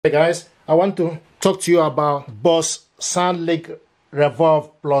Hey guys, I want to talk to you about BOSE SoundLink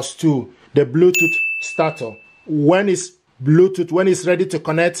Revolve II, the Bluetooth starter. When it's ready to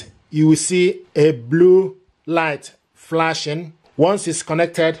connect, you will see a blue light flashing. Once it's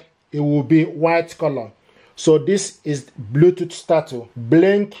connected, it will be white color. So this is Bluetooth starter.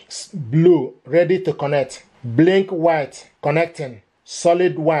 Blink blue, ready to connect. Blink white, connecting.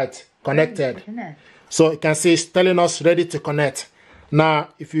 Solid white, connected. So you can see it's telling us ready to connect. Now,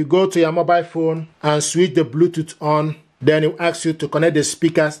 if you go to your mobile phone and switch the Bluetooth on, then it will ask you to connect the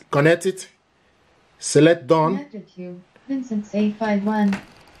speakers. Connect it. Select done. Connected to Vincent's A51.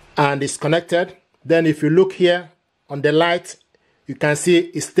 And it's connected. Then if you look here on the light, you can see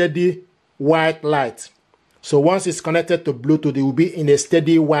a steady white light. So once it's connected to Bluetooth, it will be in a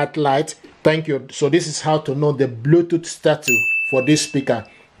steady white light. Thank you. So this is how to know the Bluetooth status for this speaker.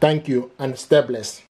 Thank you and stay blessed.